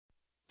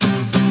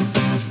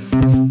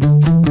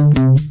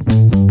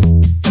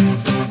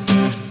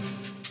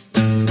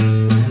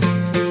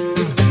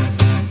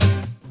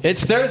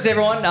It's Thursday,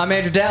 everyone. I'm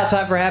Andrew Dow.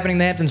 Time for Happening in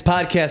the Hamptons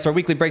podcast, our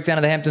weekly breakdown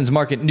of the Hamptons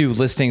market, new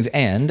listings,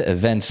 and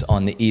events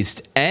on the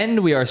East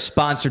End. We are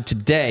sponsored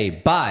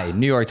today by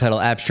New York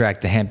Title Abstract,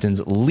 the Hamptons'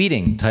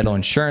 leading title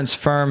insurance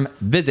firm.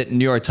 Visit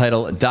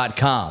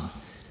newyorktitle.com.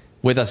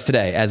 With us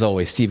today, as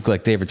always, Steve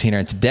Glick, Dave Rotiner,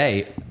 and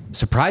today,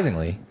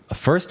 surprisingly, a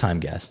first-time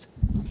guest,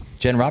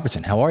 Jen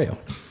Robertson. How are you?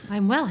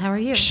 I'm well. How are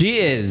you? She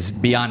is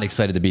beyond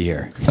excited to be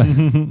here.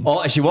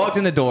 She walked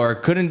in the door,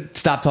 couldn't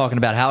stop talking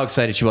about how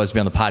excited she was to be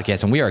on the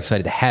podcast, and we are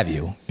excited to have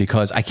you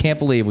because I can't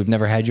believe we've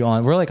never had you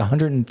on. We're like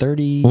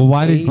 130. Well,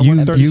 why did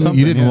you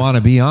didn't want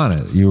to be on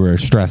it? You were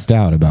stressed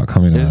out about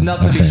coming on. There's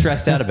nothing to be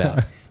stressed out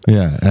about.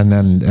 Yeah, and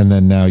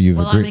then now you've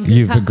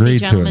agreed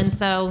to it.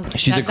 So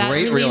she's a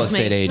great real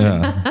estate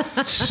agent,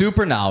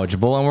 super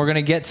knowledgeable, and we're going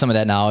to get some of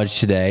that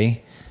knowledge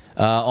today.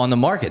 On the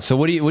market. So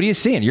what are you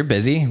seeing? You're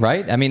busy,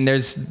 right? I mean,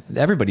 it's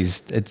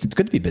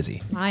good to be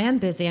busy. I am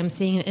busy. I'm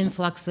seeing an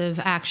influx of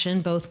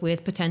action, both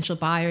with potential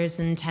buyers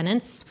and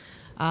tenants,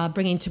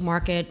 bringing to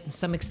market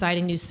some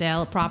exciting new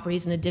sale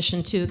properties in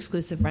addition to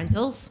exclusive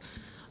rentals.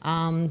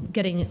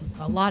 Getting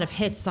a lot of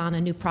hits on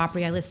a new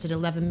property I listed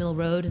 11 Mill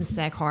Road in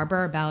Sag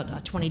Harbor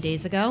about 20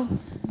 days ago.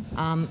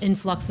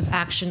 Influx of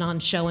action on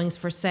showings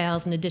for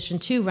sales in addition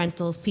to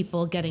rentals,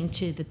 people getting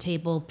to the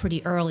table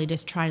pretty early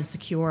to try and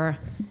secure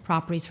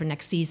properties for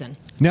next season.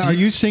 Now, are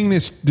you seeing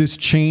this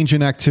change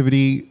in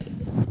activity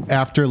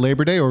after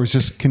Labor Day, or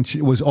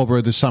was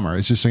over the summer?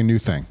 Is this a new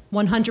thing?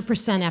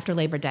 100% after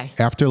Labor Day.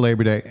 After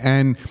Labor Day.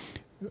 And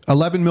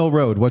 11 Mill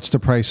Road, what's the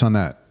price on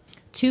that?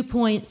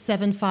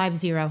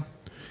 2.750.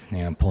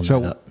 Yeah, I'm pulling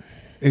that up.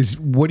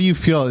 What do you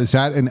feel? Is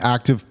that an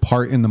active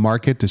part in the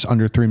market that's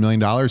under $3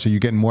 million? Are you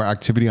getting more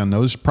activity on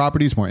those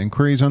properties, more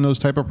inquiries on those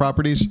type of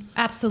properties?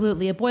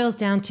 Absolutely. It boils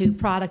down to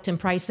product and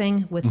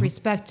pricing. With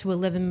respect to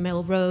 11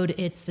 Mill Road,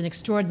 it's an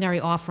extraordinary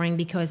offering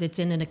because it's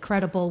in an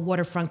incredible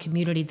waterfront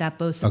community that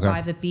boasts a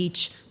private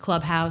beach,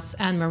 clubhouse,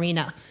 and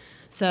marina.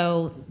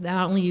 So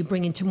not only are you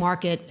bringing to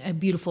market a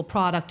beautiful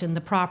product in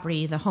the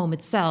property, the home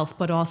itself,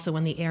 but also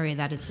in the area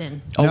that it's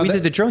in. Oh, we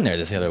did the drone there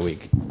this other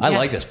week. I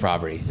like this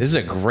property. This is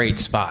a great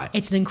spot.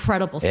 It's an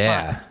incredible spot.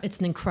 Yeah. It's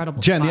an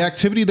incredible Jen, spot. the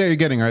activity that you're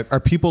getting,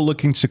 are people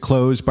looking to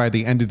close by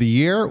the end of the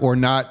year or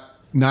not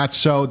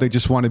so? They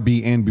just want to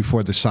be in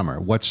before the summer.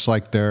 What's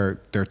like their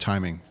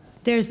timing?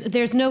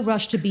 There's no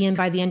rush to be in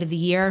by the end of the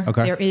year.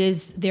 Okay.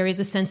 There is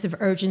a sense of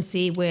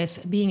urgency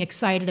with being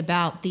excited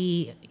about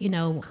the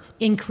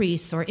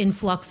increase or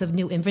influx of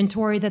new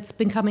inventory that's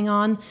been coming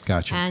on.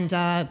 Gotcha.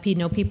 And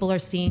people are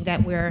seeing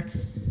that we're,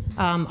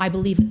 I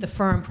believe, at the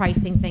firm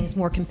pricing things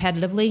more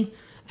competitively.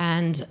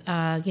 And,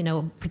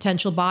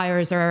 potential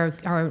buyers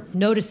are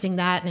noticing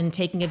that and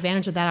taking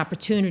advantage of that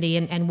opportunity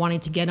and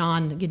wanting to get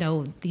on,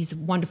 these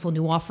wonderful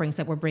new offerings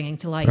that we're bringing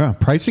to light. Yeah,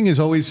 pricing is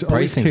always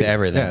Pricing's key.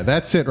 everything. Yeah,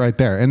 that's it right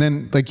there. And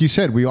then, like you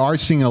said, we are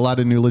seeing a lot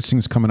of new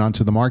listings coming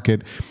onto the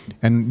market.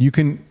 And you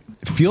can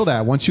feel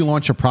that once you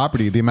launch a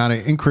property, the amount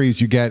of inquiries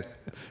you get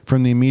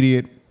from the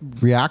immediate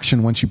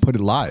reaction once you put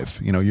it live.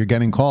 You're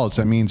getting calls.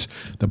 That means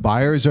the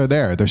buyers are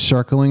there. They're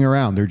circling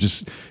around. They're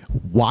just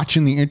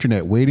watching the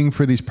internet, waiting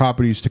for these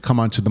properties to come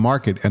onto the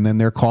market, and then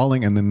they're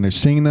calling, and then they're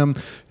seeing them.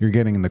 You're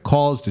getting the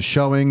calls, the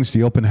showings,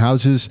 the open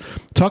houses.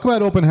 Talk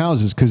about open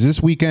houses, because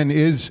this weekend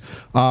is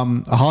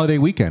a holiday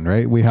weekend,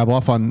 right? We have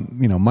off on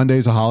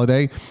Monday's a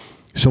holiday.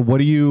 So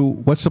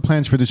what's the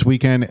plans for this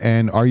weekend,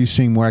 and are you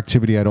seeing more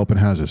activity at open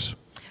houses?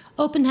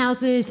 Open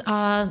houses,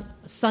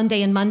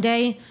 Sunday and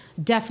Monday,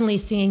 definitely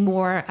seeing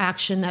more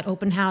action at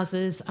open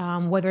houses,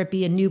 whether it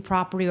be a new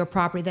property or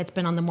property that's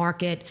been on the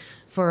market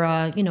for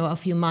a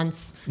few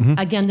months.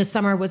 Again, the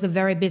summer was a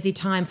very busy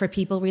time for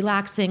people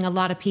relaxing. A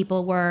lot of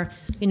people were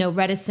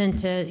reticent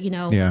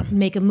to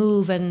make a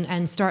move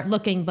and start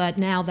looking, but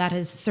now that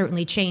has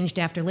certainly changed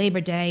after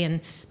Labor Day,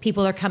 and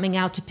people are coming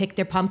out to pick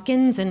their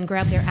pumpkins and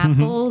grab their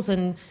apples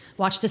and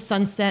watch the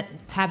sunset,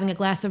 having a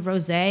glass of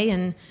rosé,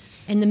 and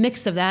in the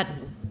mix of that,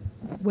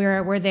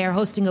 we're there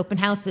hosting open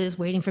houses,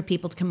 waiting for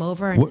people to come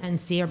over and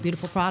see our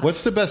beautiful product.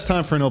 What's the best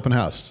time for an open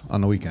house on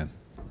the weekend?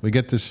 We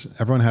get this.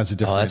 Everyone has a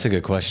different. Oh, that's a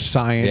good question.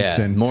 Science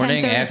and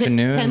morning, 10:30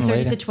 afternoon,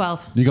 10:30 to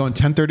 12. You going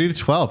 10:30 to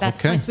 12? That's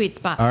okay. my sweet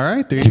spot. All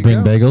right, there Do you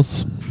bring go.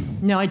 bagels?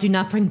 No, I do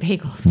not bring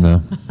bagels.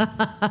 No.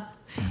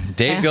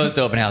 Dave goes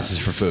to open houses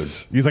for food.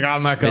 He's like,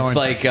 I'm not going. It's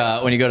like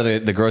when you go to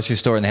the grocery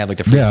store and they have like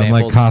the free Yeah, I'm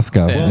samples. like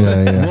Costco.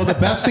 Yeah. Well, the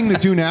best thing to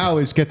do now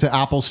is get to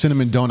apple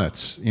cinnamon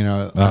donuts.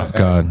 Oh,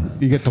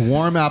 God. You get the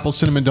warm apple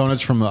cinnamon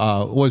donuts from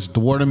the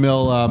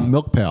Watermill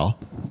Milk Pail.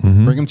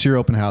 Bring them to your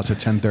open house at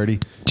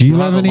 10:30. Do you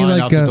have any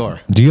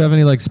Do you have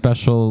any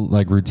special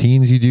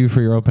routines you do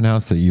for your open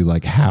house that you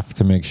have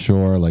to make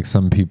sure?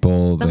 Some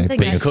people they Something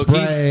bring a that-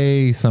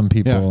 spray. Some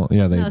people they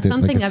No, did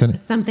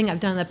something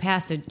I've done in the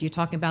past. You're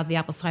talking about the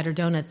apple cider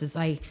donuts. Is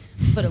I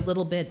put a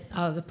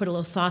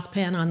little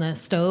saucepan on the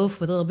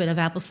stove with a little bit of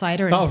apple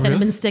cider and Oh, cinnamon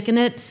really? stick in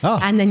it, Oh.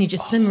 and then you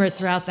just simmer it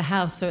throughout the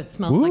house so it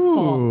smells like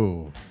fall.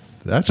 Ooh.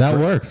 That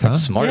works, huh?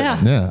 That's smart.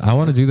 Yeah. Yeah, I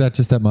want to do that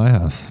just at my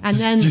house. And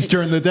then just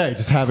during the day,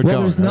 just have it Well,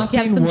 going. there's nothing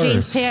you have some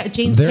worse.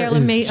 James There Taylor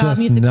is music just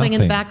playing in the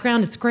nothing.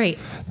 background. It's great.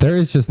 There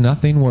is just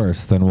nothing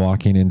worse than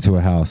walking into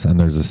a house and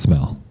there's a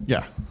smell.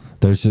 Yeah.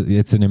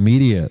 It's an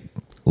immediate,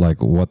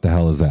 like, what the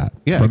hell is that?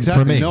 Yeah, For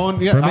exactly. me, No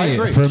one- yeah, for I me,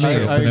 agree. For me, I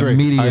it's an agree.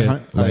 immediate, I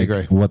like,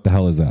 agree. what the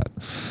hell is that?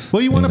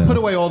 Well, you want to know. put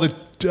away all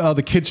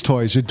the kids'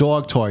 toys, the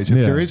dog toys. If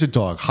Yeah. there is a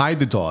dog, hide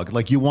the dog.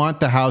 Like, you want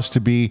the house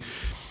to be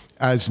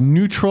as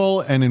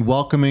neutral and in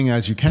welcoming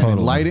as you can, and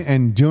Totally. light it,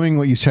 and doing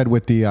what you said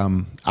with the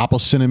apple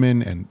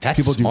cinnamon, and That's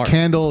people smart. do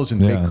candles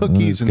and Yeah, bake that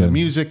cookies is and the good.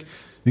 music.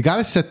 You got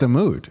to set the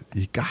mood.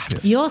 You got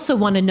it. You also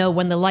want to know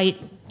when the light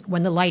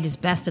is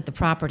best at the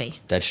property.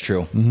 That's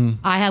true. Mm-hmm.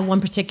 I have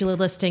one particular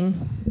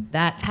listing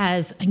that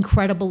has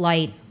incredible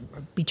light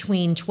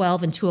between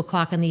 12 and 2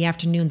 o'clock in the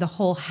afternoon. The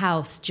whole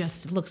house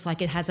just looks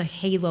like it has a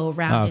halo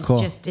around. Oh, It's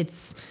cool.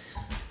 just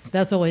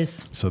that's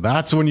always. So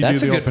that's when you That's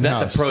do a the good. open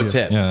That's house. a pro Yeah.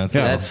 tip. Yeah,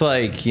 That's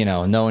like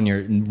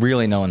knowing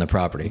really knowing the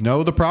property.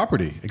 Know the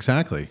property.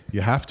 Exactly.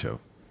 You have to.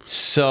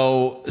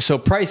 So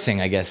pricing,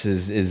 I guess,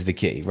 is the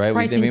key, right?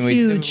 Pricing's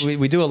huge.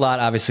 We do a lot,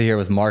 obviously, here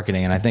with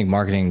marketing, and I think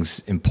marketing's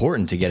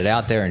important to get it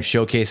out there and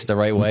showcase it the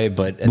right way.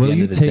 But at the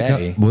end of the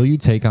day, will you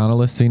take on a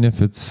listing if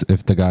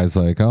the guy's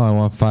like, oh, I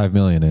want $5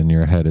 million, in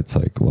your head it's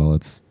like, well,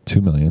 it's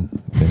 $2 million.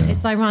 You know?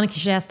 It's ironic you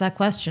should ask that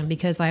question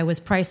because I was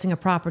pricing a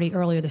property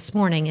earlier this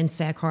morning in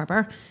Sag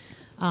Harbor.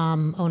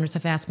 Owners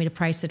have asked me to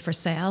price it for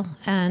sale,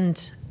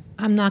 and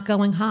I'm not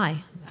going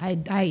high.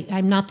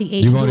 I'm not the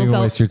agent. You won't who will even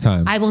go, waste your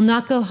time. I will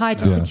not go high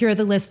to Yeah. secure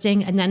the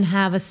listing and then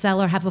have a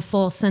seller have a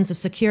false sense of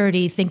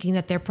security, thinking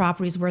that their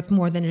property is worth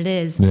more than it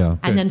is, Yeah.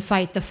 and then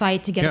fight the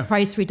fight to get Yeah. a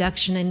price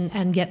reduction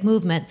and get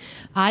movement.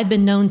 I've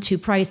been known to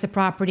price a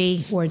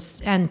property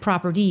and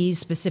properties,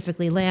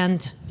 specifically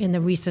land, in the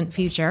recent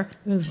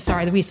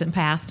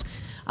past.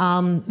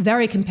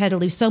 Very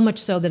competitively, so much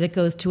so that it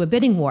goes to a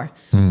bidding war.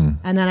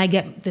 And then I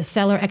get the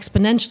seller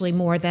exponentially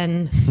more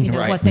than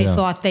Right. what they Yeah.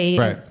 thought they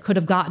Right. could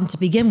have gotten to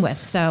begin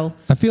with. So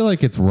I feel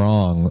like it's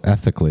wrong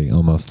ethically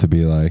almost to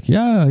be like,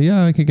 yeah,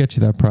 I could get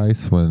you that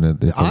price when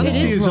it's a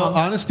Honesty is wrong.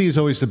 honesty is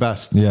always the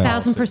best. Yeah.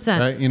 1,000%.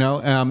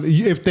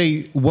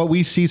 Right? What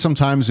we see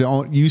sometimes,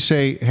 you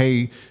say,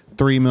 hey,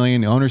 3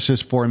 million, the owner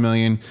says 4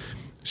 million.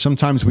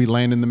 Sometimes we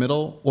land in the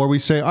middle, or we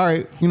say, all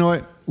right, you know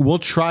what, we'll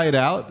try it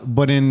out,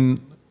 but in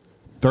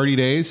 30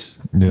 days,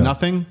 Yeah.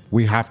 nothing,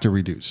 we have to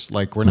reduce.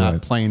 Like, we're not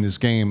Right. playing this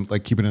game,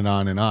 like keeping it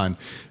on and on.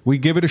 We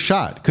give it a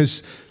shot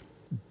because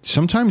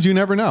sometimes you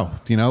never know.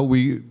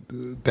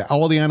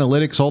 All the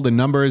analytics, all the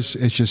numbers,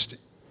 it's just,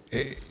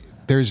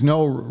 there's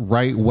no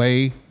right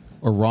way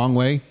or wrong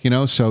way,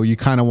 so you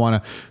kind of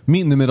want to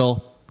meet in the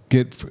middle,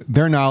 get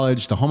their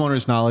knowledge, the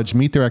homeowner's knowledge,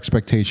 meet their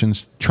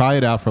expectations, try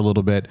it out for a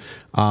little bit.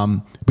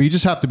 But you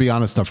just have to be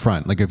honest up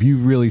front. Like, if you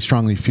really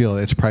strongly feel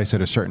it's priced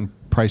at a certain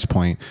price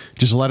point,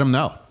 just let them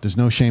know. There's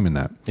no shame in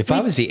that. if I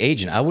was the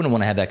agent, I wouldn't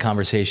want to have that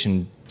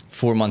conversation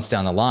 4 months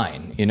down the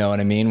line. You know what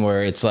I mean?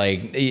 Where it's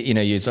like,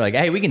 it's like,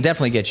 hey, we can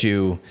definitely get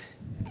you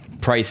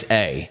price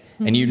A.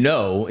 And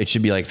it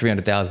should be like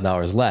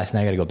 $300,000 less. Now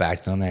I got to go back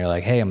to them. They're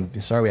like, hey,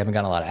 I'm sorry, we haven't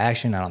gotten a lot of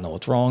action. I don't know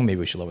what's wrong. Maybe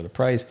we should lower the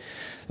price.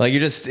 Like,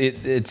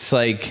 it's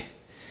like,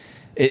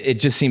 it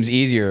just seems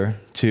easier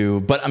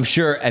to, but I'm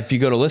sure if you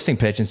go to listing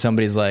pitch and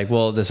somebody's like,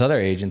 well, this other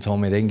agent told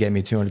me they can get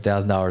me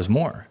 $200,000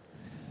 more,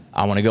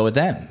 I want to go with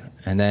them.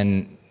 And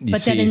then you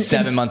But then see in-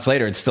 7 months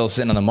later, it's still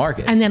sitting on the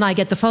market. and then I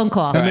get the phone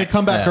call. And they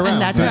come back Yeah. around.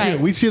 And that's right.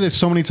 We see this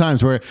so many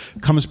times where it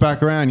comes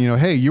back around,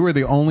 hey, you were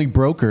the only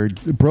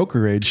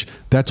brokerage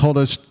that told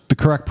us the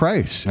correct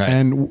price. Right.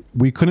 And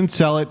we couldn't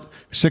sell it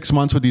 6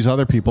 months with these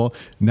other people.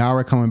 Now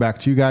we're coming back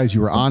to you guys.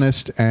 You were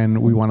honest,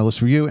 and we want to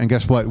list with you. And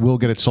guess what? We'll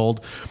get it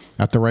sold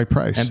at the right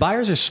price. And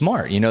buyers are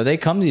smart. They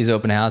come to these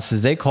open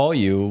houses. They call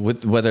you,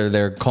 whether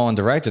they're calling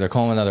direct or they're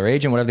calling another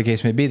agent, whatever the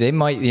case may be. They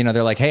might,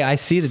 they're like, hey, I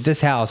see that this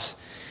house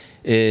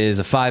is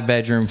a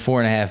 5-bedroom,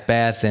 4.5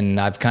 bath, and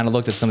I've kind of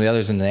looked at some of the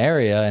others in the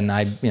area, and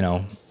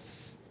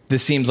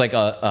this seems like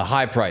a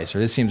high price, or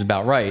this seems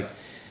about right.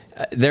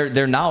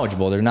 They're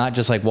knowledgeable. They're not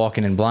just like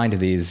walking in blind to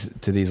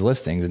these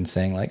listings and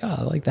saying like, oh,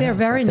 I like that. They're house.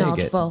 very I'll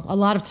take it. knowledgeable. A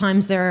lot of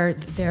times they're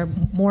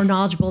more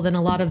knowledgeable than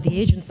a lot of the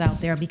agents out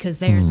there because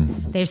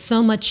there's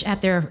so much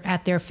at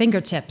their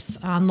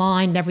fingertips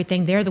online and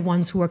everything. They're the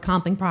ones who are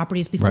comping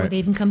properties before Right. they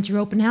even come to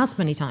your open house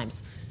many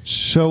times.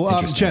 So,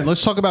 Jen,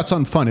 let's talk about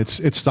something fun.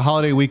 It's the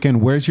holiday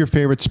weekend. Where's your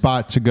favorite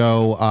spot to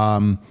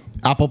go?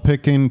 Apple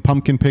picking,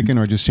 pumpkin picking,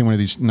 or just see one of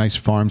these nice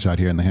farms out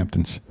here in the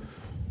Hamptons?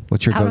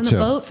 What's your Out go-to? on the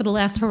boat for the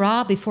last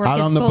hurrah before it Out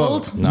gets on the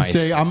cold. boat. Nice. You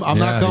say, I'm Yeah,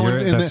 not going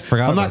you're- in that's-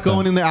 forgot I'm not about that.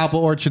 going in the apple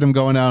orchard. I'm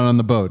going out on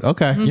the boat.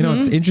 Okay. You know,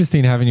 it's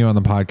interesting having you on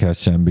the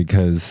podcast, Jen,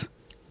 because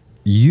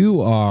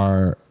you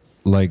are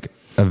like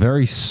a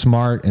very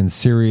smart and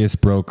serious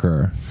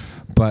broker.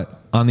 But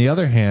on the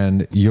other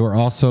hand, you're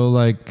also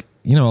like,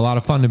 a lot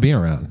of fun to be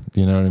around.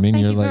 You know what I mean?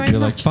 Thank you're you like very you're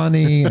like much.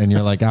 funny and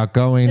you're like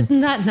outgoing.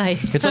 Isn't that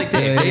nice? It's like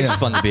Dave. Yeah, Dave's yeah.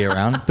 fun to be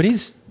around, but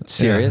he's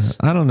serious.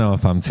 Yeah, I don't know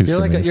if I'm too You're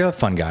serious. you're a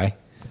fun guy.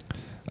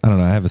 I don't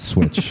know. I have a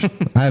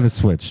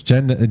switch.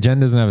 Jen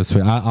doesn't have a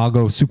switch. I'll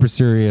go super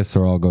serious,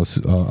 or I'll go.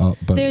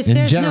 But There's in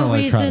no general,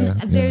 reason. I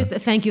try to,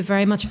 Thank you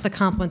very much for the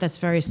compliment. That's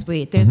very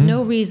sweet. There's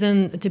no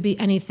reason to be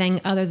anything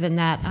other than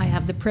that. I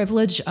have the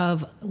privilege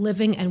of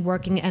living and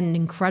working in an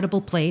incredible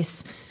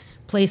place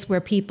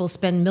where people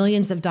spend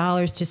millions of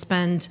dollars to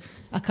spend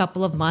a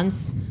couple of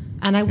months,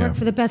 and I work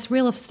for the best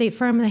real estate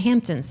firm in the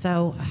Hamptons.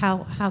 So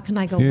how can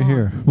I go wrong?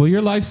 Here. Well,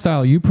 your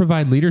lifestyle, you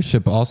provide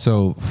leadership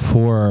also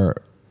for.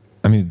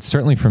 I mean,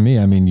 certainly for me.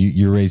 I mean,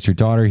 you raised your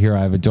daughter here. I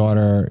have a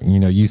daughter.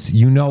 You know,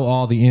 you know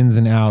all the ins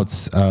and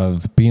outs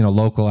of being a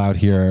local out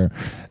here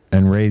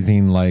and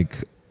raising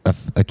like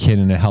a kid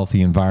in a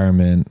healthy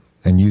environment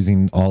and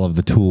using all of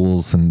the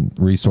tools and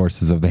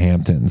resources of the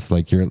Hamptons.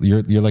 Like you're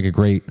like a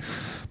great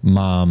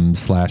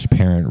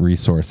mom/parent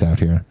resource out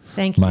here.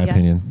 Thank you. My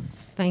opinion.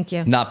 Thank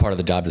you. Not part of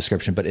the job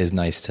description, but is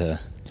nice to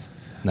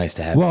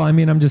have. Well, I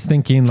mean, I'm just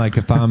thinking like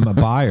if I'm a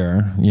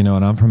buyer, you know,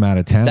 and I'm from out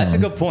of town. That's a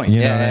good point.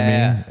 You know what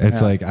I mean?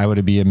 It's like I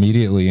would be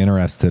immediately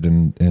interested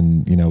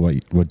in you know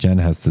what Jen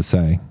has to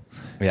say.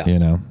 Yeah. You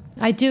know.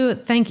 I do.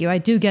 Thank you. I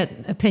do get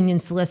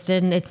opinions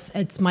solicited, and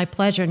it's my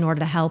pleasure in order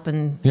to help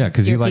and Yeah,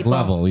 because you steer like people.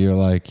 level. You're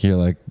like you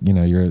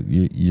know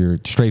you're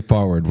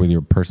straightforward with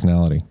your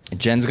personality.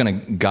 Jen's going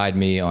to guide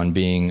me on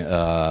being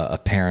a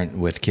parent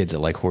with kids that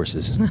like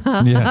horses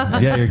Yeah,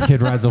 your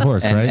kid rides a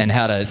horse, right? and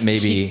how to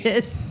She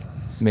did.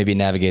 maybe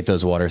navigate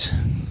those waters,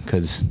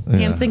 because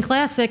Hampton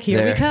Classic. Here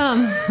There. we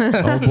come.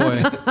 oh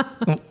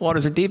boy,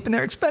 waters are deep and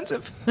they're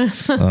expensive.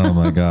 Oh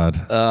my God.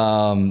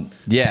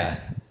 Yeah.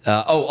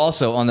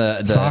 Also on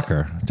the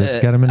Soccer.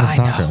 Just get him into I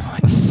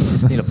soccer. know. You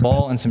just need a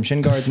ball and some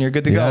shin guards and you're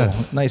good to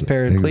Yes, go. Nice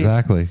pair of cleats.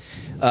 Exactly.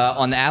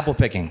 On the apple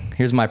picking,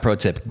 here's my pro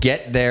tip: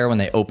 get there when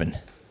they open,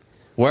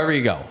 wherever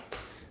you go.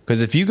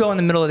 Because if you go in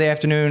the middle of the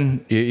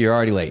afternoon, you're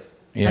already late.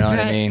 You know That's what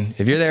I right. mean?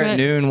 If you're there That's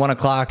at right. noon, 1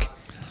 o'clock,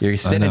 you're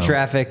sitting in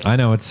traffic. I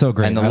know, it's so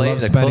great. And I love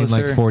the spending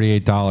closer- like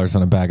 $48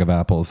 on a bag of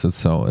apples. It's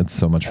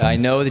so much fun. I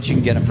know that you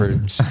can get them for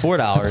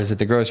 $4 at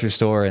the grocery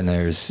store, and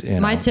there's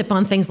My tip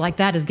on things like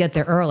that is get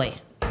there early.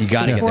 You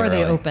got to get before there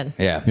they early. open.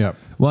 Yeah. Yep.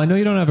 Well, I know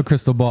you don't have a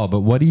crystal ball, but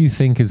what do you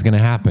think is going to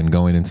happen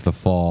going into the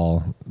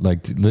fall?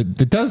 Like,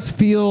 it does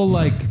feel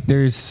like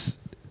there's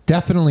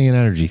definitely an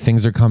energy.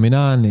 Things are coming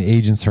on.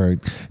 Agents are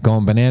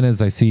going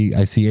bananas. I see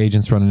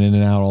agents running in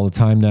and out all the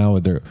time now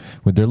with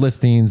their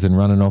listings and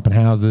running open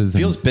houses.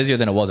 Feels busier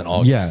than it was in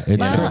August. Yeah, it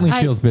certainly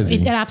feels busy.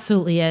 It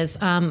absolutely is.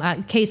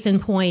 Case in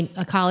point,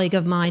 a colleague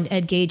of mine,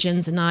 Ed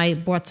Gagins, and I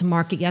brought to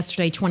market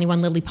yesterday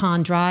 21 Lily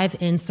Pond Drive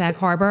in Sag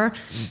Harbor.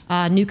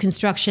 New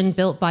construction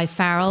built by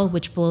Farrell,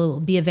 which will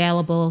be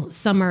available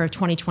summer of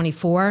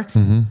 2024.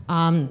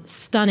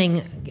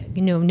 Stunning,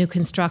 new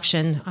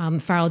construction.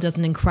 Farrell does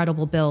an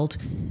incredible build.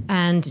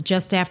 And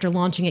just after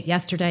launching it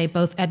yesterday,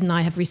 both Ed and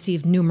I have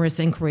received numerous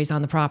inquiries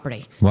on the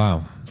property.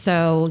 Wow.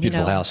 So,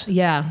 Beautiful house.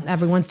 Yeah,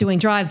 everyone's doing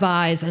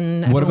drive-bys,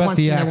 and What everyone about wants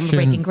the to know when we're action-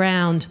 breaking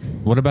ground.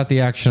 What about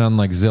the action on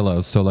like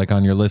Zillow? So like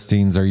on your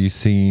listings, are you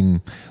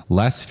seeing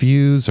less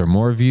views or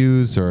more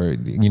views, or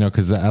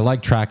because I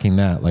like tracking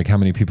that, like how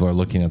many people are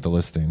looking at the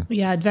listing.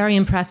 Yeah, very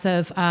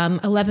impressive.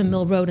 11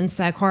 Mill Road in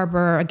Sag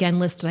Harbor, again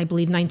listed, I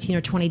believe, 19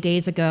 or 20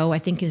 days ago. I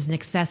think is in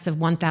excess of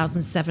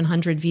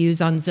 1,700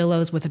 views on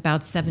Zillow's with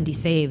about 70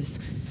 saves.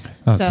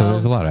 Oh, so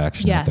there's a lot of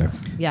action out there.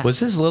 Yes. Was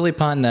this Lily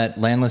Pond that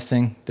land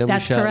listing that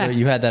That's we shot? correct.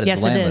 You had that as Yes,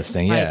 the land it is.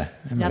 listing. Right. Yeah.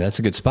 I mean, Yep. that's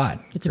a good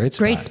spot. It's a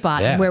great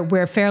spot. Yeah.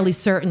 We're fairly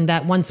certain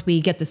that once we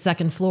get the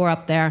second floor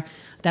up there,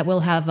 that we'll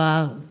have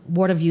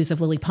water views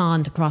of Lily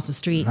Pond across the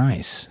street.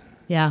 Nice.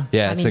 Yeah.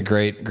 Yeah, I it's mean, a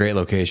great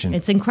location.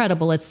 It's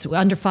incredible. It's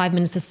under 5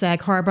 minutes to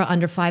Sag Harbor,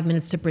 under 5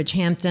 minutes to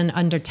Bridgehampton,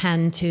 under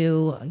 10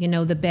 to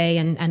the Bay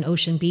and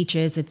Ocean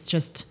Beaches. It's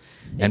just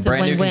and it's a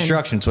brand new win-win.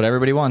 construction. It's what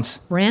everybody wants.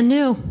 Brand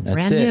new. That's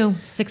brand it. new.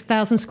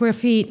 6,000 square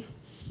feet.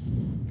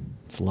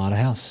 It's a lot of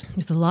house.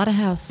 It's a lot of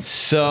house.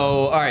 So,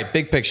 all right,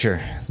 big picture.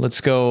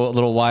 Let's go a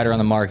little wider on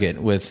the market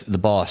with the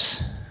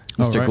boss, Mr.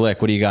 All right.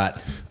 Glick. What do you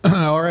got?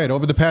 All right.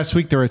 Over the past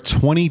week, there are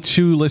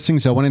 22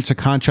 listings that went into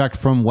contract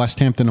from West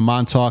Hampton to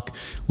Montauk.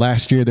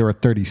 Last year, there were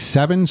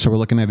 37, so we're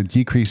looking at a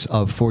decrease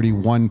of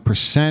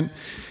 41%.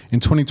 In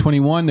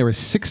 2021, there were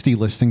 60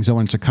 listings that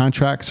went into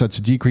contract, so it's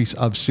a decrease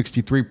of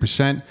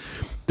 63%.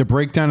 The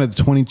breakdown of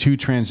the 22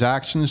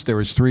 transactions, there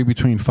was 3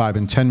 between 5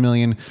 and 10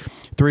 million,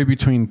 3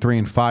 between 3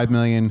 and 5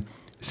 million,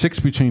 6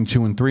 between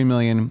 2 and 3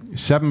 million,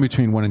 7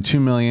 between 1 and 2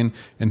 million,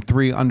 and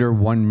 3 under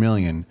 1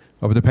 million.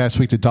 Over the past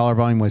week, the dollar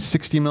volume was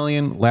 60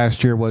 million.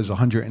 Last year was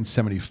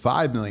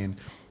 175 million.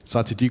 So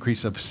that's a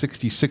decrease of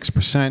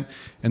 66%.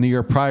 And the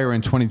year prior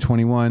in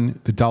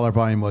 2021, the dollar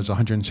volume was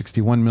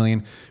 161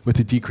 million with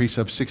a decrease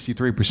of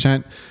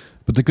 63%.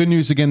 But the good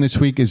news again this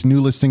week is new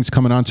listings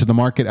coming onto the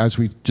market. As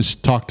we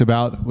just talked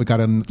about, we got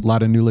a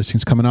lot of new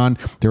listings coming on.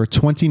 There are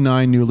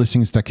 29 new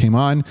listings that came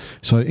on.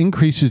 So it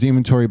increases the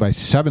inventory by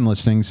 7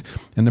 listings.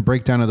 And the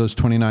breakdown of those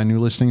 29 new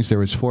listings, there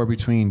was 4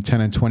 between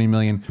 10 and 20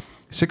 million,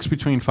 6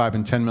 between 5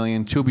 and 10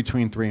 million, 2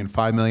 between 3 and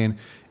 5 million,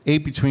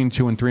 8 between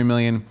 2 and 3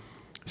 million,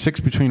 6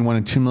 between 1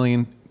 and 2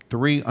 million,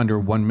 3 under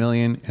 1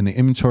 million, and the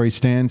inventory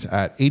stands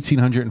at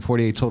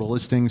 1,848 total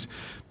listings,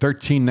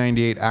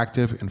 1,398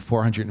 active, and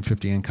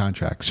 450 in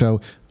contract.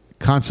 So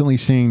constantly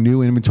seeing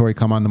new inventory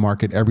come on the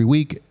market every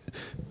week,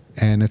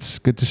 and it's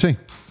good to see.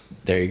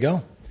 There you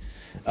go.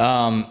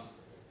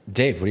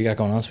 Dave, what do you got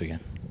going on this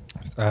weekend?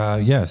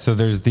 So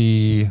there's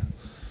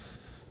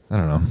I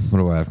don't know. What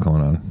do I have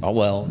going on? Oh,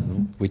 well,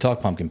 we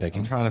talked pumpkin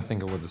picking. I'm trying to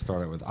think of what to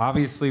start it with.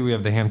 Obviously, we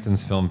have the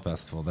Hamptons Film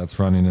Festival. That's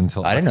running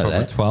until I didn't know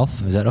October that.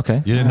 12th. Is that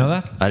okay? You didn't know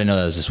that? I didn't know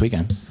that was this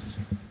weekend.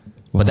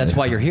 But that's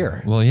why you're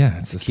here. Well, yeah.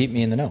 It's Keep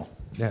me in the know.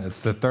 it's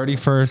the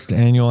 31st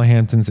annual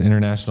Hamptons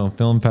International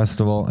Film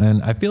Festival.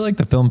 And I feel like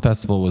the film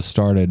festival was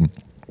started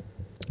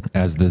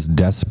as this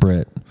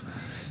desperate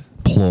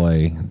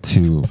ploy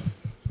to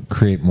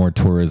create more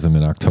tourism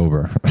in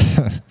October.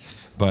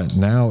 But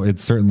now it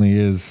certainly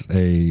is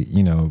a,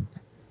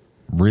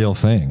 real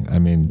thing. I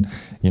mean,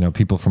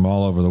 people from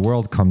all over the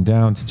world come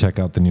down to check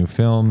out the new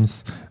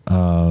films,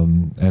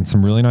 and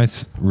some really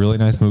nice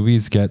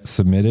movies get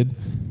submitted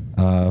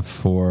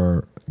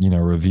for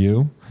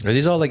review. Are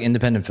these all like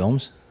independent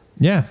films?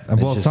 Yeah,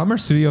 well, some are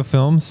studio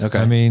films. Okay.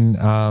 I mean,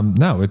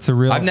 no, it's a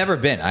real. I've never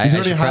been. I Is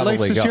there any should highlights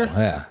probably this go.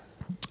 year?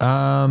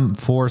 Yeah.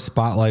 4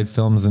 Spotlight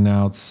films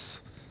announced.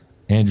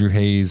 Andrew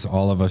Hayes'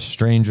 All of Us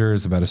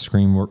Strangers, about a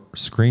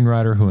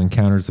screenwriter who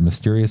encounters a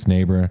mysterious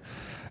neighbor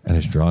and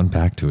is drawn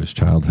back to his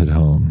childhood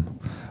home,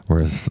 where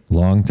his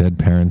long-dead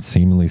parents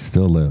seemingly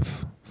still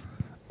live.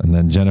 And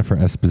then Jennifer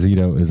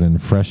Esposito is in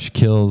Fresh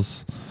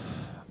Kills,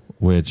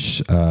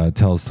 which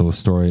tells the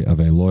story of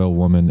a loyal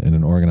woman in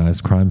an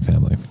organized crime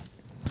family.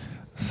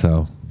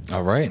 So,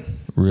 All right.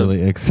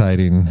 really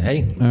exciting.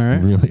 Hey. All right.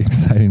 Really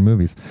exciting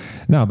movies.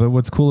 No, but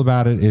what's cool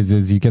about it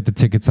is you get the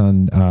tickets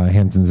on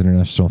Hamptons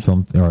International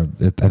Film,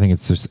 I think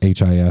it's just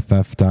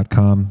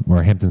hiff.com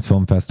or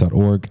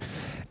hamptonsfilmfest.org,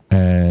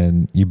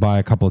 and you buy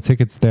a couple of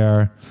tickets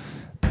there,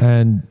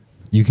 and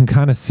you can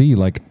kind of see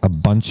like a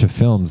bunch of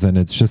films, and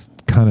it's just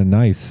kind of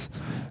nice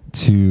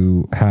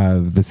to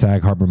have the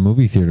Sag Harbor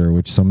Movie Theater,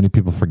 which so many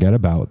people forget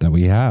about, that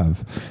we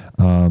have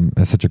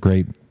as such a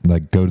great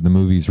go to the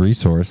movies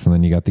resource. And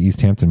then you got the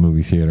East Hampton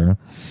Movie Theater,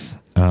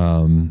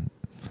 and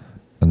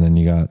then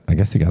you got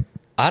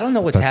I don't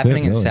know what's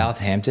happening in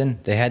Southampton.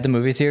 They had the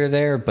movie theater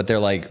there, but they're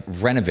like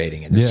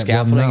renovating it. There's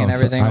scaffolding and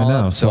everything. I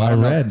know. Up, so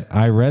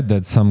I read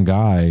that some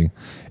guy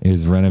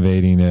is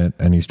renovating it,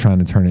 and he's trying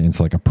to turn it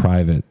into like a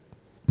private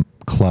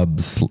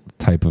clubs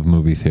type of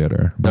movie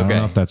theater. But I don't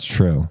know if that's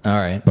true. All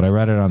right. But I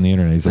read it on the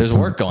internet. He's There's like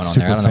work going on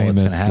there. I don't know what's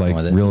going to happen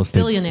with it. Real estate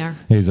Billionaire.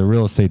 He's a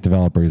real estate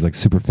developer. He's like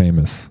super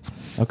famous.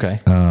 Okay.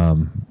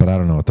 But I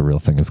don't know what the real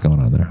thing is going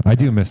on there. I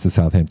do miss the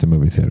Southampton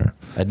movie theater.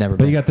 I'd never But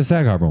been. you got the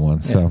Sag Harbor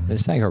one. So The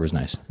Sag Harbor's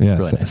nice. yeah,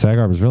 Really nice. Sag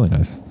Harbor's really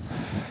nice.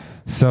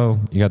 So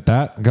you got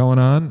that going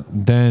on.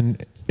 Then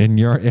in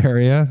your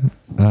area,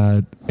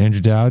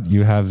 Andrew Dowd,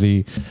 you have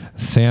the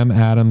Sam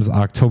Adams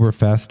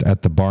Oktoberfest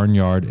at the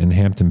Barnyard in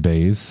Hampton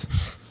Bays.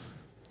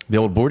 The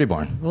old Boardy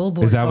Barn. Old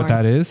boy Is that what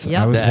that is?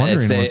 Yep. I was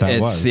wondering what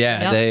that was.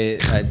 Yeah, Yep.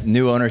 they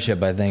new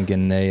ownership, I think,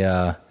 and they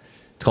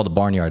it's called the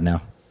Barnyard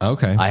now.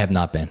 Okay. I have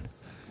not been.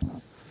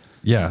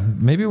 Yeah,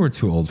 maybe we're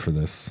too old for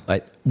this,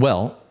 but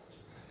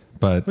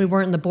We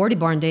weren't in the Boardy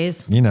Barn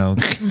days. the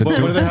What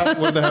do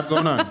they have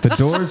going on? The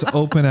doors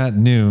open at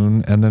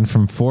noon, and then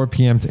from 4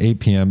 p.m. to 8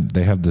 p.m.,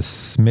 they have the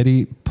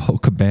Smitty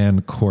Polka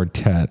Band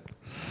Quartet.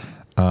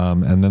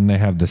 And then they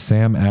have the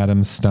Sam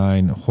Adams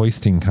Stein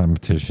hoisting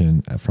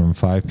competition from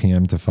 5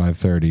 p.m. to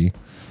 5:30.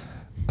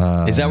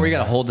 Is that where you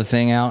got to hold the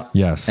thing out?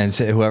 Yes. And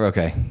say whoever.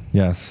 Okay.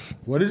 Yes.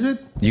 What is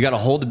it? You got to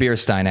hold the beer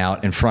stein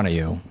out in front of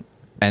you,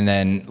 and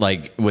then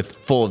like with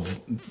full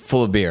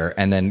of beer,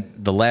 and then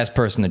the last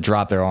person to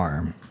drop their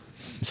arm.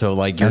 So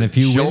like your And if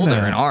you win shoulder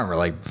that- and arm are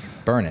like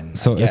burning.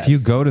 So I guess. if you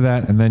go to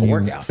that and then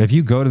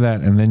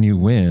you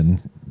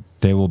win,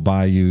 they will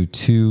buy you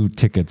 2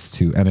 tickets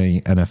to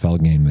any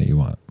NFL game that you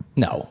want,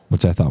 no,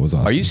 which I thought was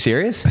awesome. are you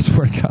serious? I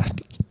swear to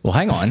God. Well,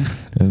 hang on.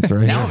 That's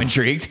right. Now I'm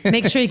intrigued.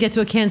 Make sure you get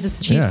to a Kansas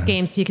Chiefs Yeah.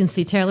 game so you can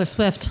see Taylor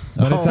Swift.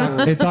 But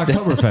it's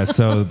Oktoberfest,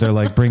 so they're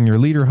like, bring your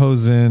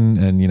lederhosen,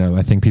 and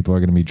I think people are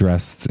going to be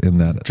dressed in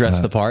that.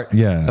 Dressed the part?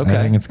 Yeah. Okay.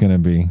 I think it's going to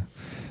be.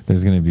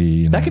 There's going to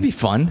be. That could be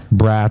fun.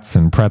 brats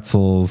and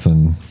pretzels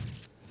and.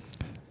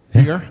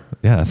 Here?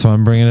 Yeah, that's why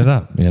I'm bringing it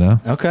up.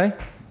 Okay.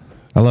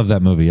 I love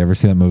that movie. You ever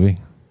see that movie?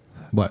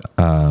 What?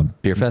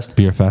 Beer fest.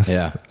 Beer Fest?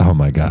 Yeah. Oh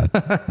my God.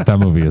 That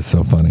movie is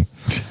so funny.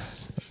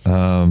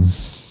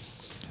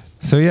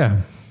 So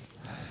yeah.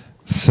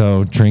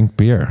 So drink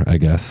beer, I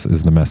guess,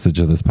 is the message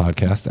of this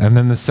podcast. And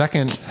then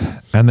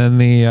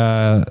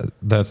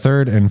the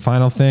third and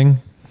final thing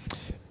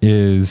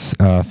is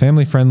a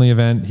family-friendly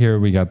event. Here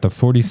we got the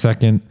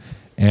 42nd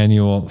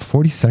annual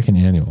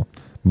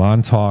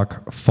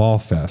Montauk Fall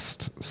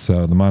Fest.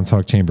 So the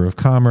Montauk Chamber of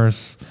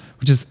Commerce,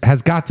 which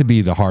has got to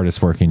be the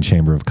hardest working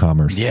chamber of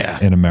commerce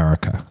in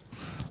America.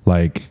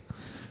 Like,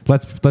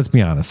 let's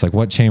be honest. Like,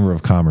 what chamber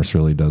of commerce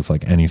really does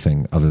like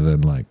anything other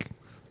than like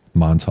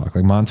Montauk?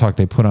 Like Montauk,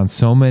 they put on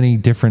so many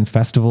different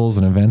festivals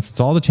and events. It's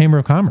all the Chamber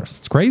of Commerce.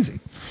 It's crazy.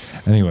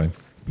 Anyway,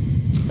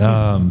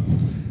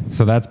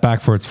 So that's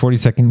back for its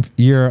 42nd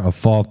year of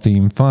fall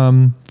theme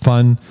fun.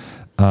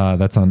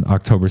 That's on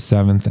October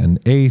 7th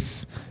and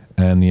 8th.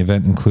 And the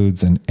event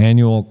includes an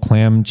annual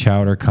clam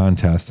chowder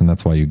contest. And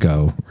that's why you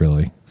go,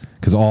 really.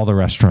 Because all the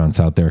restaurants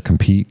out there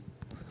compete.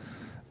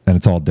 And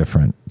it's all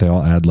different. They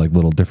all add like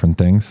little different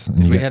things.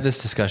 And Did we have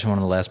this discussion on one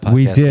of the last podcasts?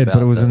 We did,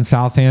 but it was in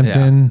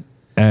Southampton. Yeah.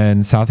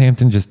 And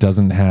Southampton just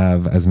doesn't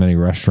have as many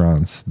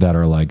restaurants that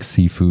are like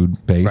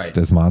seafood based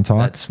as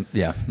Montauk.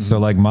 Mm-hmm. So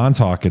like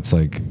Montauk, it's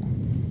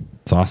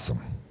awesome.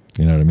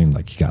 You know what I mean?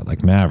 Like you got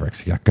like Mavericks,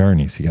 you got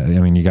Gurney's,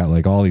 you got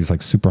like all these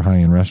like super high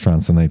end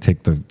restaurants, and they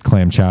take the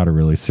clam chowder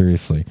really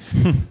seriously.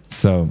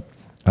 So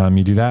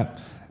you do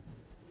that,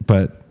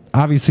 but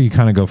obviously you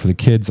kind of go for the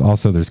kids.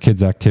 Also, there's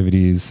kids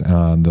activities.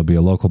 There'll be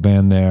a local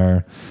band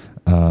there,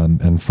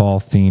 and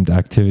fall themed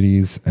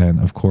activities, and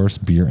of course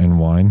beer and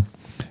wine.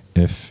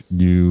 If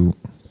you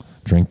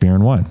drink beer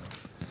and wine.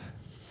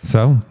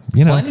 So,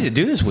 plenty to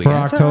do this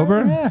weekend. For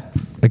October,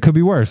 it could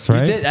be worse,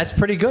 right? You did. That's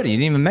pretty good. You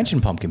didn't even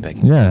mention pumpkin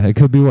picking. Yeah, it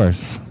could be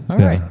worse. All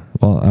right.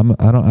 Well,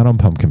 I don't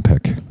pumpkin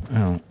pick.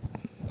 Oh.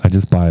 I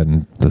just buy it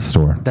in the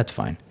store. That's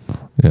fine.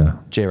 Yeah.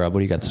 J-Rob, what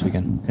do you got this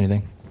weekend?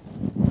 Anything?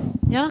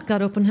 Yeah,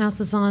 got open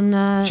houses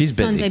on She's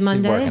busy. Sunday,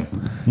 Monday.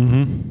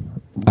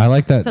 Mm-hmm. I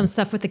like that. Some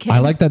stuff with the kids. I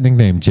like that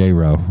nickname,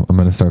 J-Ro. I'm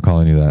going to start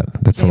calling you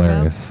that. That's J-Rob.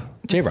 hilarious.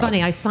 It's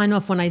funny. I sign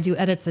off when I do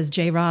edits as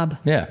J-Rob.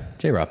 Yeah,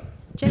 J-Rob.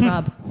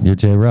 J-Rob. You're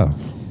J-Ro.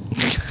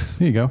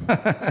 There you go.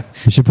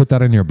 You should put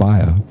that in your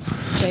bio.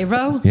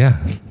 J-Ro? Yeah.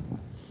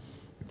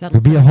 That'll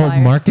It'd be a whole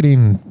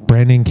marketing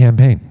branding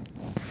campaign.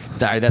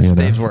 That's what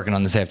Dave's working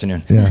on this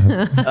afternoon.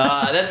 Yeah.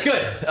 That's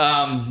good.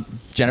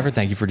 Jennifer,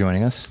 thank you for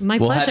joining us. My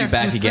we'll pleasure. Have you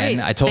back It was again.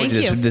 great. I told Thank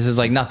you you. this is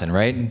like nothing,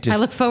 right? Just I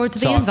look forward to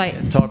the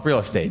invite. Talk real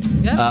estate.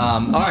 Yep.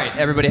 All right,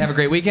 everybody have a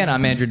great weekend.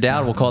 I'm Andrew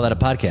Dowd. We'll call that a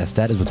podcast.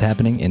 That is what's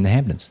happening in the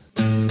Hamptons.